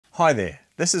Hi there,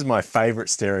 this is my favourite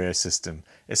stereo system.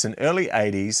 It's an early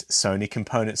 80s Sony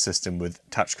component system with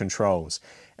touch controls,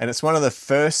 and it's one of the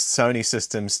first Sony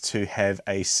systems to have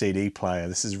a CD player.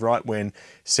 This is right when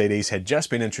CDs had just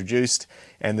been introduced,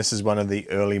 and this is one of the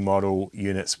early model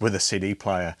units with a CD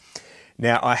player.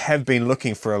 Now, I have been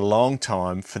looking for a long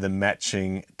time for the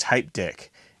matching tape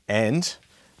deck, and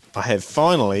I have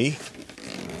finally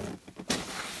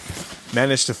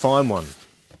managed to find one.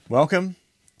 Welcome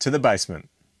to the basement.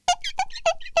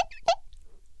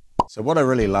 So what I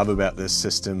really love about this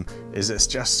system is it's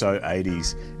just so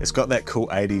 80s. It's got that cool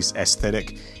 80s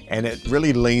aesthetic, and it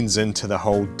really leans into the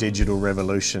whole digital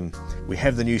revolution. We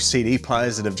have the new CD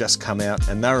players that have just come out,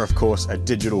 and they're of course a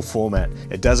digital format.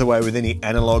 It does away with any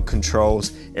analog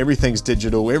controls. Everything's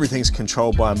digital, everything's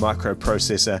controlled by a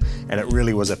microprocessor, and it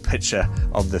really was a picture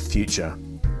of the future.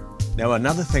 Now,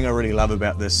 another thing I really love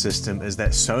about this system is that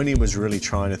Sony was really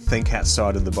trying to think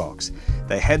outside of the box.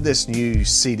 They had this new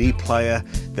CD player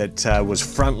that was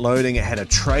front loading. It had a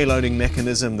tray loading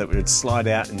mechanism that would slide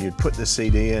out and you'd put the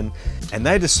CD in, and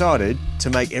they decided to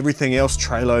make everything else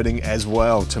tray loading as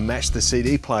well to match the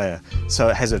CD player. So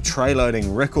it has a tray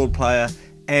loading record player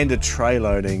and a tray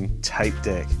loading tape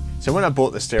deck. So when I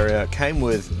bought the stereo, it came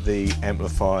with the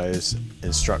amplifier's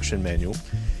instruction manual,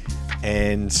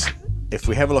 and if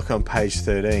we have a look on page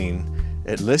 13,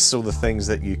 it lists all the things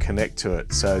that you connect to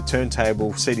it. So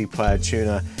turntable, CD player,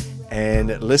 tuner,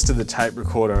 and it listed the tape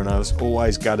recorder, and I was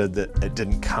always gutted that it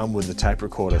didn't come with the tape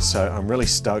recorder. So I'm really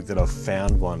stoked that I've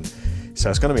found one. So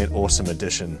it's going to be an awesome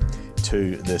addition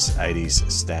to this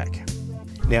 80s stack.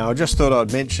 Now, I just thought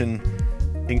I'd mention,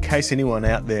 in case anyone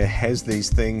out there has these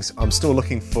things, I'm still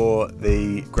looking for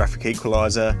the graphic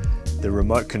equalizer. The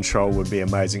remote control would be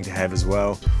amazing to have as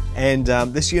well. And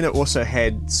this unit also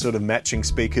had sort of matching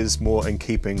speakers, more in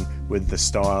keeping with the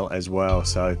style as well.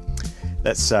 So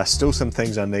that's still some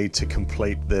things I need to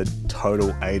complete the total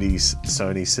 80s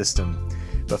Sony system.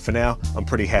 But for now, I'm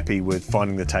pretty happy with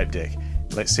finding the tape deck.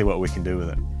 Let's see what we can do with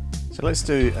it. So let's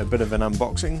do a bit of an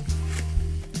unboxing.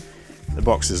 The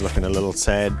box is looking a little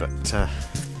sad, but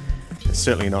it's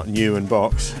certainly not new in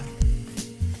box.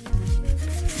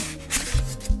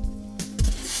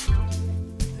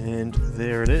 And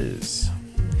there it is.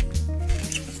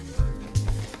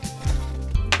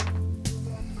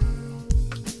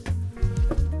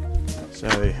 So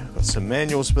got some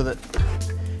manuals with it,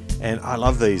 and I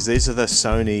love these. These are the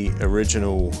Sony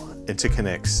original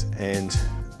interconnects, and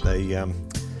they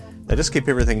just keep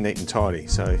everything neat and tidy.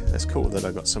 So that's cool that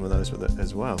I got some of those with it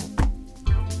as well.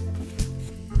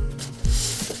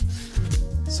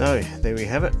 So there we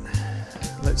have it.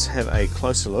 Let's have a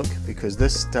closer look, because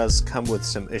this does come with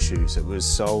some issues. It was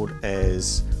sold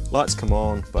as lights come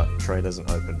on but tray doesn't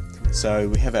open. So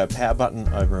we have our power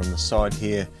button over on the side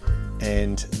here,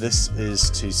 and this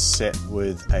is to set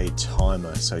with a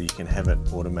timer so you can have it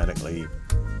automatically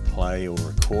play or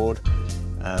record,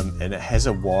 and it has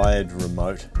a wired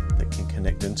remote that can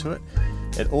connect into it.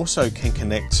 It also can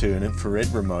connect to an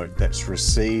infrared remote that's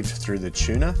received through the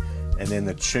tuner, and then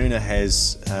the tuner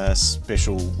has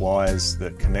special wires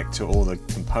that connect to all the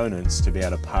components to be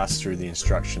able to pass through the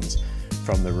instructions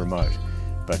from the remote.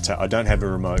 But I don't have a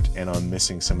remote, and I'm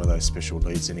missing some of those special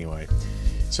leads anyway.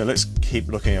 So let's keep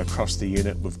looking across the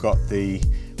unit. We've got the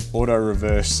auto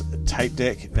reverse tape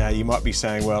deck. Now you might be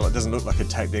saying, well, it doesn't look like a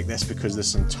tape deck. That's because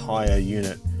this entire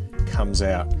unit comes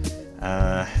out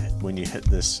when you hit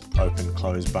this open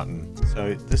close button.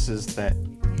 So this is that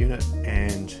unit,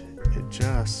 and it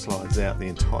just slides out the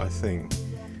entire thing,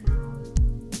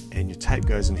 and your tape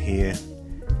goes in here.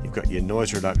 You've got your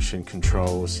noise reduction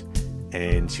controls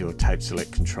and your tape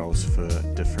select controls for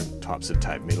different types of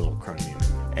tape, metal or chromium.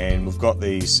 And we've got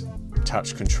these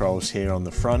touch controls here on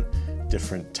the front,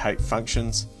 different tape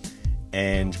functions,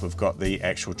 and we've got the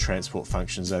actual transport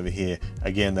functions over here.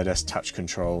 Again, they're just touch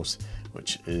controls,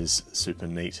 which is super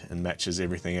neat and matches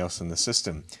everything else in the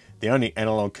system. The only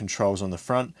analog controls on the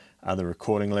front are the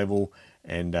recording level,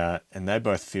 and they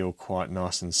both feel quite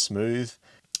nice and smooth.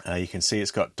 You can see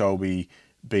it's got Dolby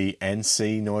B and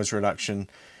C noise reduction,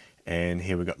 and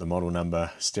here we've got the model number,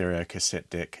 Stereo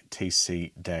Cassette Deck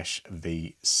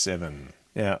TC-V7.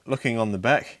 Now, looking on the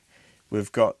back,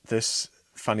 we've got this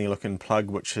funny looking plug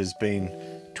which has been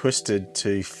twisted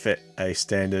to fit a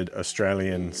standard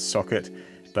Australian socket,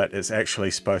 but it's actually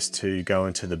supposed to go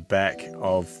into the back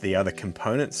of the other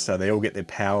components, so they all get their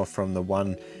power from the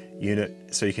one unit,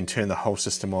 so you can turn the whole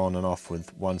system on and off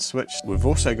with one switch. We've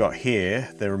also got here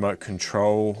the remote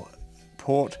control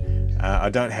port. I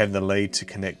don't have the lead to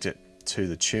connect it to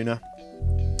the tuner,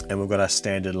 and we've got our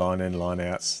standard line in, line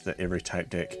outs that every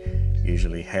tape deck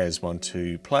usually has, one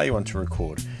to play, one to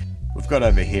record. We've got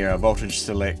over here a voltage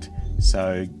select,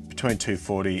 so between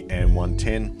 240 and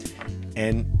 110,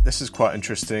 and this is quite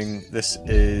interesting. This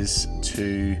is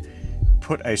to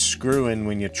put a screw in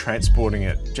when you're transporting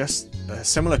it, just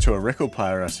similar to a record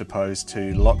player I suppose,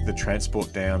 to lock the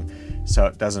transport down so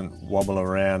it doesn't wobble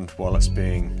around while it's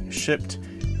being shipped.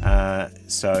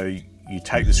 So you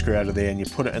take the screw out of there and you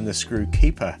put it in the screw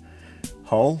keeper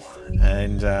hole,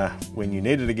 and when you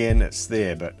need it again it's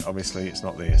there, but obviously it's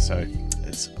not there, so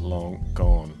it's long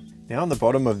gone. Now on the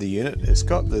bottom of the unit it's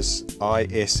got this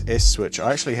ISS switch.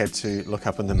 I actually had to look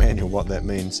up in the manual what that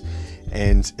means,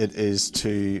 and it is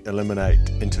to eliminate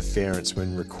interference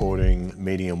when recording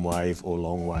medium wave or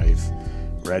long wave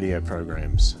radio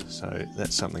programs. So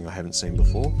that's something I haven't seen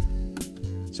before.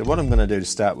 So what I'm going to do to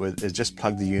start with is just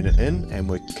plug the unit in, and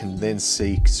we can then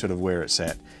see sort of where it's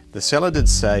at. The seller did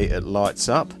say it lights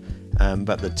up,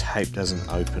 but the tape doesn't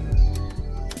open.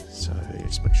 So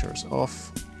just make sure it's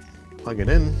off, plug it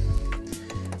in,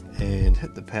 and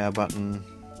hit the power button,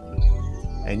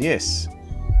 and yes,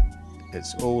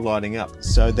 it's all lighting up.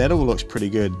 So that all looks pretty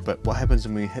good, but what happens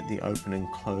when we hit the open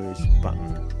and close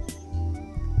button?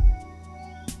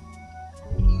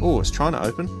 Oh, it's trying to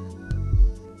open.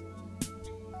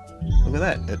 Look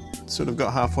at that, it sort of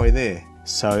got halfway there.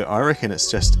 So I reckon it's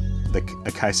just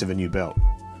a case of a new belt.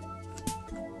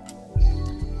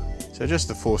 So just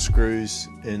the 4 screws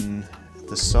in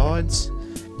the sides,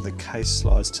 the case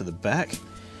slides to the back,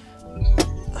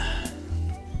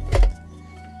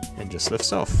 and just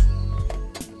lifts off.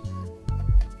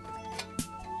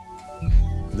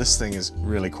 This thing is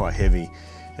really quite heavy.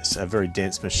 It's a very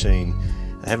dense machine.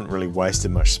 They haven't really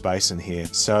wasted much space in here.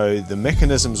 So the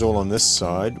mechanism's all on this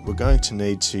side. We're going to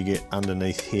need to get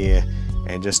underneath here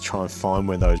and just try and find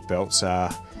where those belts are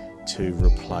to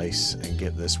replace and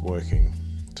get this working.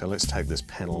 So let's take this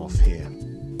panel off here.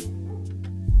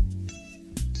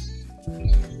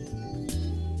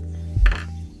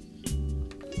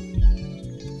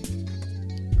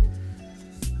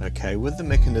 Okay, with the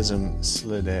mechanism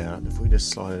slid out, if we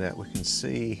just slide it out, we can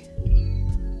see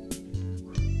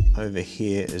over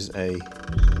here is a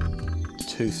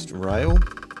toothed rail,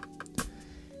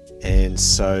 and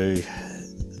so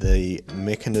the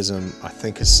mechanism I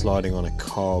think is sliding on a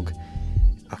cog.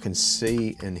 I can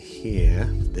see in here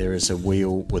there is a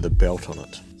wheel with a belt on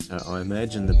it. So I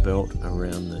imagine the belt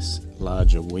around this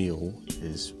larger wheel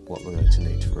is what we're going to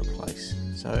need to replace.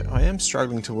 So I am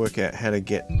struggling to work out how to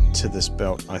get to this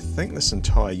belt. I think this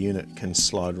entire unit can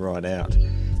slide right out.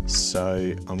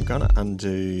 So I'm going to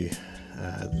undo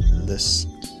this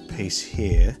piece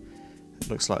here. It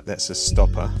looks like that's a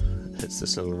stopper. It hits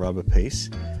this little rubber piece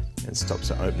and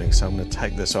stops it opening. So I'm going to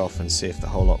take this off and see if the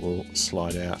whole lot will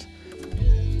slide out.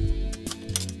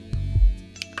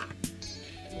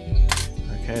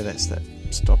 Okay, that's that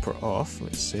stopper off.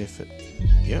 Let's see if it,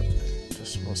 yep,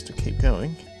 just wants to keep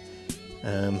going.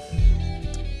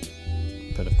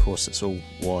 But of course it's all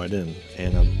wired in,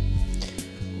 and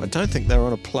I don't think they're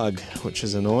on a plug, which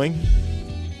is annoying.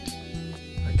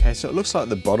 Okay, so it looks like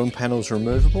the bottom panel's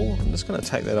removable. I'm just going to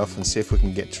take that off and see if we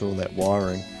can get to all that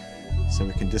wiring so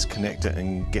we can disconnect it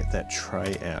and get that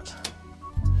tray out.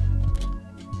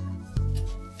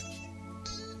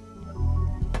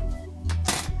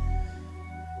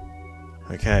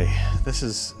 Okay, this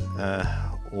is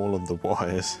all of the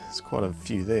wires. There's quite a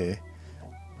few there,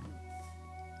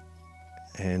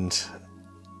 and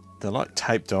they're like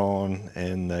taped on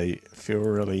and they feel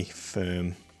really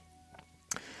firm.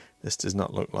 This does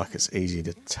not look like it's easy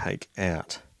to take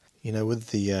out. You know, with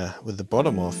the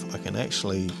bottom off, I can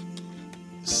actually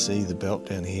see the belt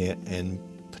down here and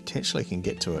potentially can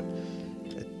get to it.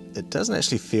 It doesn't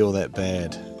actually feel that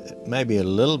bad. It may be a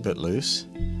little bit loose,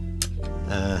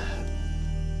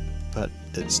 but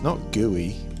it's not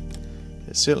gooey.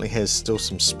 It certainly has still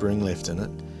some spring left in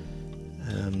it.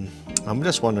 I'm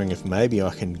just wondering if maybe I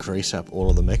can grease up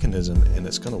all of the mechanism and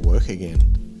it's going to work again.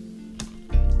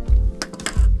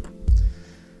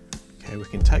 Okay, we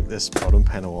can take this bottom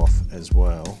panel off as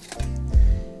well,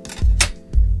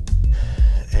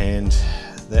 and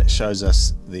that shows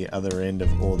us the other end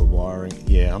of all the wiring.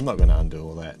 Yeah, I'm not going to undo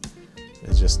all that.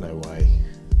 There's just no way.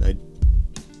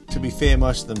 To be fair,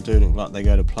 most of them do look like they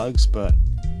go to plugs, but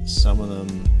some of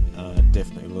them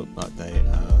definitely look like they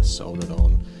are soldered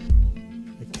on.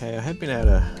 Okay, I have been able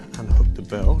to unhook the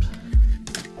belt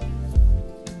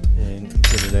and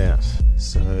get it out.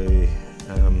 So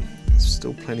there's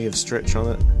still plenty of stretch on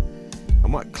it. I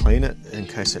might clean it in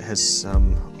case it has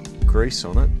some grease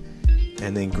on it,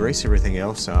 and then grease everything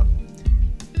else up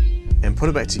and put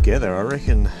it back together. I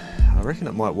reckon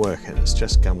it might work, and it's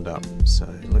just gummed up. So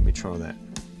let me try that.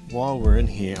 While we're in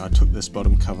here, I took this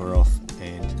bottom cover off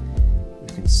and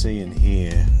you can see in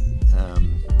here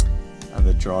are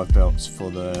the drive belts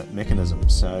for the mechanism.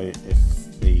 So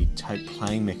if the tape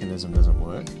playing mechanism doesn't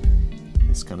work,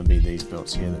 it's going to be these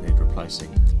belts here that need replacing.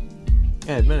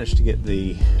 Okay, I've managed to get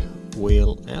the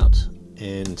wheel out,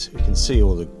 and you can see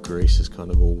all the grease is kind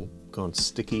of all gone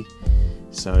sticky.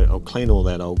 So I'll clean all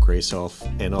that old grease off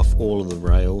and off all of the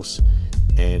rails,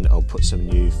 and I'll put some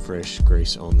new fresh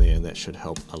grease on there, and that should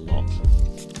help a lot.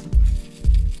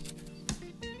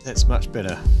 That's much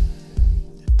better.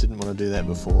 Didn't want to do that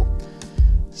before,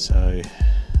 so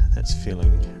that's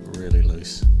feeling really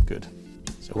loose. Good.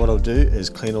 So what I'll do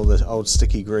is clean all the old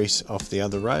sticky grease off the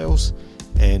other rails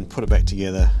and put it back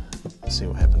together, see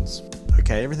what happens.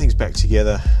 Okay, everything's back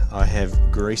together. I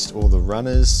have greased all the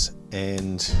runners,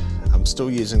 and I'm still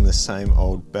using the same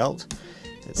old belt.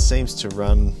 It seems to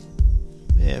run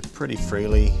pretty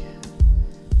freely,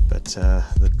 but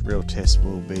the real test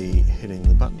will be hitting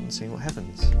the button and seeing what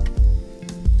happens.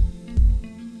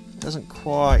 It doesn't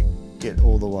quite get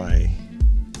all the way.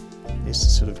 It needs to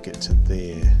sort of get to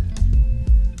there.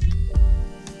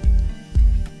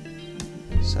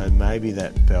 So maybe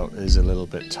that belt is a little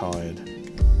bit tired.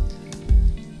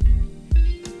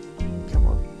 Come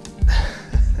on.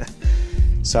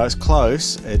 So it's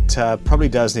close. It probably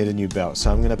does need a new belt.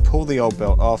 So I'm going to pull the old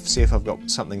belt off, see if I've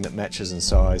got something that matches in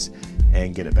size,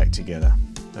 and get it back together.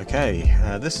 Okay,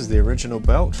 this is the original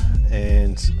belt,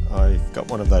 and I've got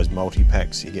one of those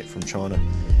multi-packs you get from China,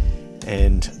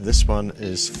 and this one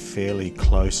is fairly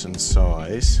close in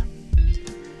size.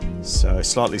 So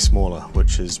slightly smaller,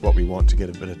 which is what we want to get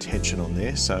a bit of tension on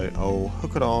there. So I'll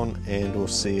hook it on and we'll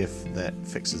see if that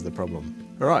fixes the problem.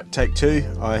 Alright, take two.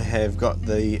 I have got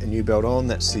the new belt on.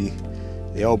 That's the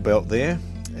old belt there,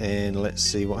 and let's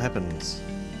see what happens.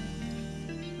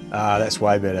 That's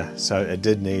way better. So it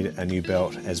did need a new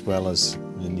belt as well as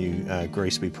the new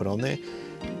grease we put on there.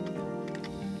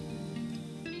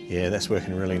 Yeah, that's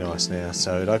working really nice now.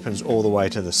 So it opens all the way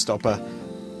to the stopper,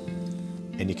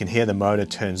 and you can hear the motor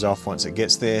turns off once it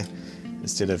gets there,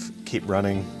 instead of keep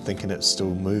running thinking it's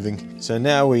still moving. So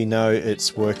now we know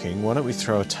it's working. Why don't we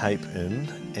throw a tape in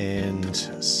and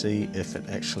see if it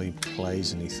actually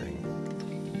plays anything.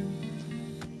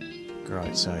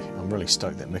 Great, so I'm really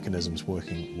stoked that mechanism's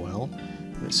working well.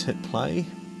 Let's hit play.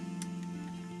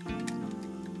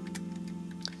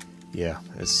 Yeah,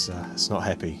 it's not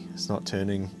happy. It's not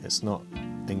turning, it's not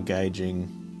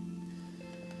engaging.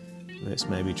 Let's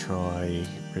maybe try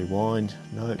rewind.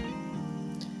 Nope.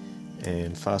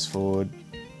 And fast forward,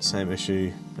 same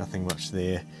issue, nothing much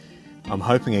there. I'm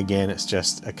hoping again it's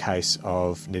just a case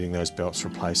of needing those belts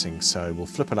replacing, so we'll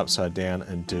flip it upside down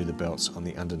and do the belts on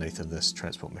the underneath of this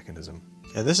transport mechanism.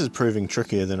 Now this is proving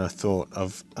trickier than I thought.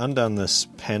 I've undone this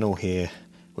panel here,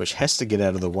 which has to get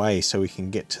out of the way so we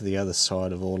can get to the other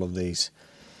side of all of these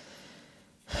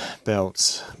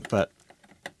belts, but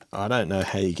I don't know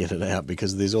how you get it out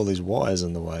because there's all these wires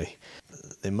in the way.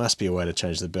 There must be a way to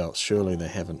change the belts. Surely they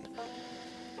haven't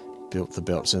built the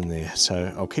belts in there.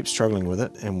 So I'll keep struggling with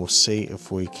it and we'll see if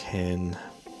we can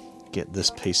get this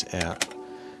piece out.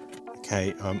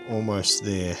 Okay, I'm almost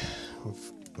there.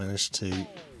 We've managed to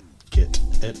get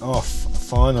it off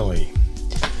finally.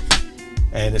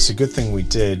 And it's a good thing we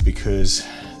did because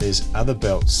there's other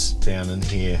belts down in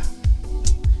here.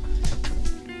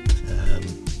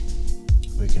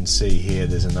 We can see here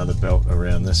there's another belt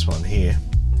around this one here,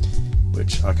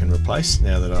 which I can replace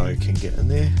now that I can get in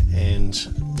there. And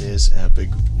there's our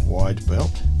big wide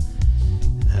belt,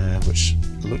 which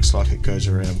looks like it goes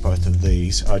around both of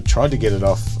these. I tried to get it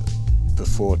off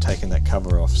before taking that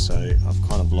cover off, so I've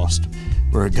kind of lost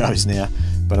where it goes now,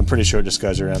 but I'm pretty sure it just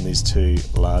goes around these two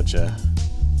larger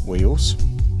wheels.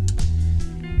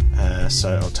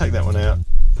 So I'll take that one out.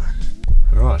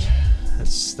 Alright,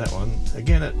 that's that one.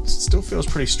 Again, it still feels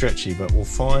pretty stretchy, but we'll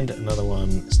find another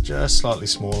one that's just slightly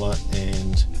smaller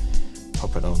and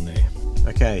pop it on there.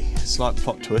 Okay, slight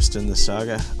plot twist in the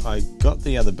Saga. I got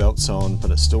the other belts on,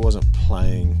 but it still wasn't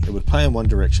playing. It would play in one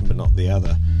direction, but not the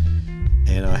other.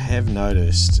 And I have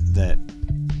noticed that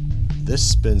this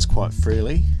spins quite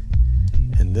freely,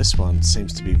 and this one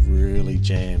seems to be really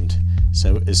jammed.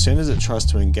 So as soon as it tries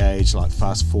to engage, like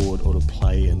fast forward or to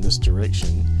play in this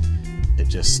direction, it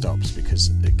just stops because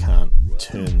it can't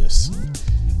turn this.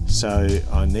 So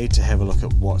I need to have a look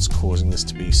at what's causing this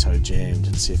to be so jammed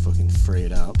and see if we can free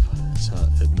it up so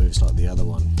it moves like the other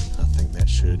one. I think that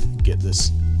should get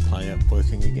this play up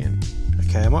working again.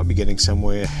 Okay, I might be getting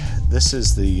somewhere. This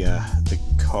is the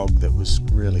cog that was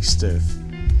really stiff.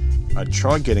 I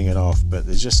tried getting it off, but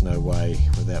there's just no way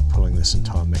without pulling this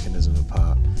entire mechanism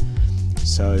apart.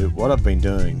 So what I've been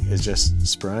doing is just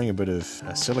spraying a bit of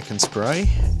silicone spray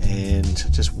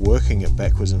and just working it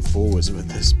backwards and forwards with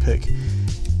this pick,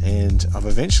 and I've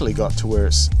eventually got to where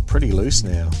it's pretty loose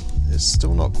now. It's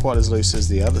still not quite as loose as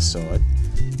the other side,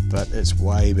 but it's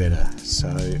way better. So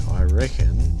I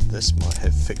reckon this might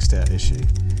have fixed our issue.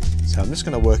 So I'm just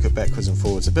going to work it backwards and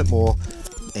forwards a bit more,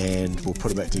 and we'll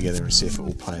put it back together and see if it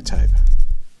will play a tape.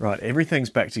 Right, everything's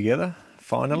back together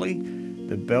finally.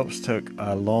 The belts took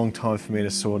a long time for me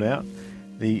to sort out.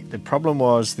 The problem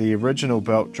was the original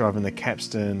belt driving the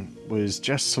capstan was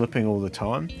just slipping all the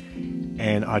time,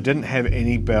 and I didn't have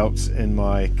any belts in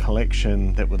my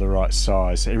collection that were the right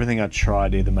size. Everything I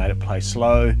tried either made it play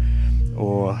slow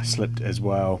or slipped as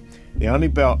well. The only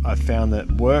belt I found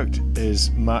that worked is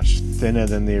much thinner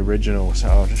than the original, so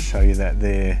I'll just show you that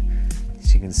there.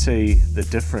 So you can see the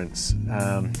difference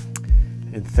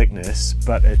in thickness,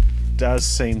 but it does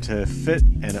seem to fit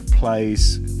and it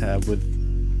plays with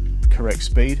correct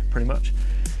speed pretty much.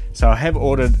 So I have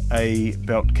ordered a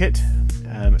belt kit.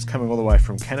 It's coming all the way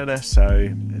from Canada, so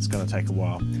it's going to take a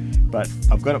while, but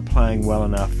I've got it playing well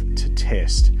enough to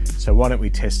test. So why don't we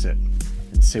test it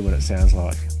and see what it sounds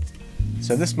like.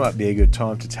 So this might be a good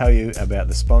time to tell you about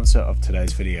the sponsor of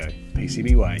today's video,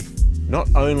 PCBWay. Not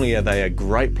only are they a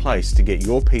great place to get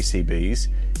your PCBs,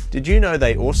 did you know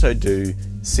they also do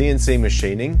CNC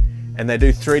machining, and they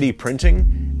do 3D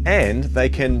printing, and they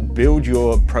can build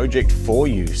your project for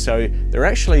you. So they're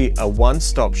actually a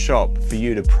one-stop shop for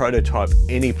you to prototype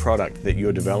any product that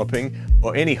you're developing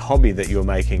or any hobby that you're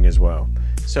making as well.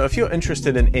 So if you're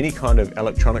interested in any kind of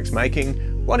electronics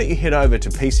making, why don't you head over to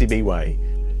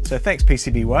PCBWay. So thanks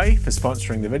PCBWay for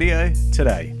sponsoring the video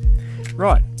today.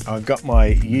 Right, I've got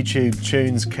my YouTube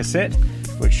Tunes cassette,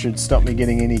 which should stop me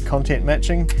getting any content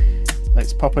matching.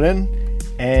 Let's pop it in.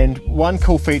 And one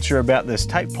cool feature about this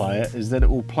tape player is that it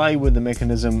will play with the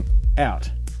mechanism out,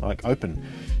 like open.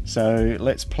 So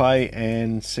let's play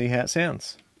and see how it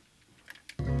sounds.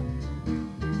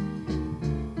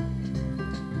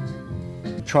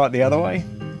 Try it the other way.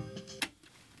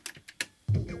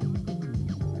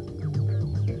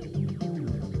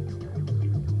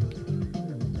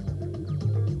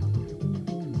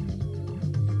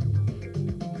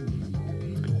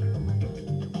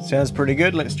 Sounds pretty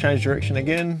good. Let's change direction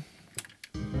again.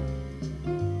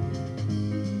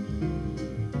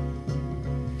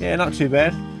 Yeah, not too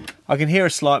bad. I can hear a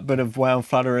slight bit of wow and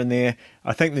flutter in there.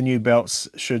 I think the new belts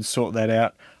should sort that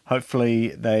out. Hopefully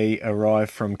they arrive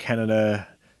from Canada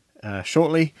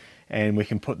shortly, and we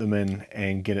can put them in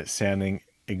and get it sounding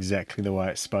exactly the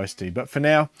way it's supposed to. But for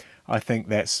now, I think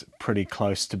that's pretty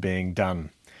close to being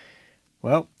done.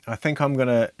 Well, I think I'm going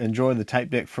to enjoy the tape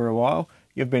deck for a while.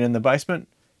 You've been in the basement.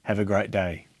 Have a great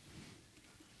day.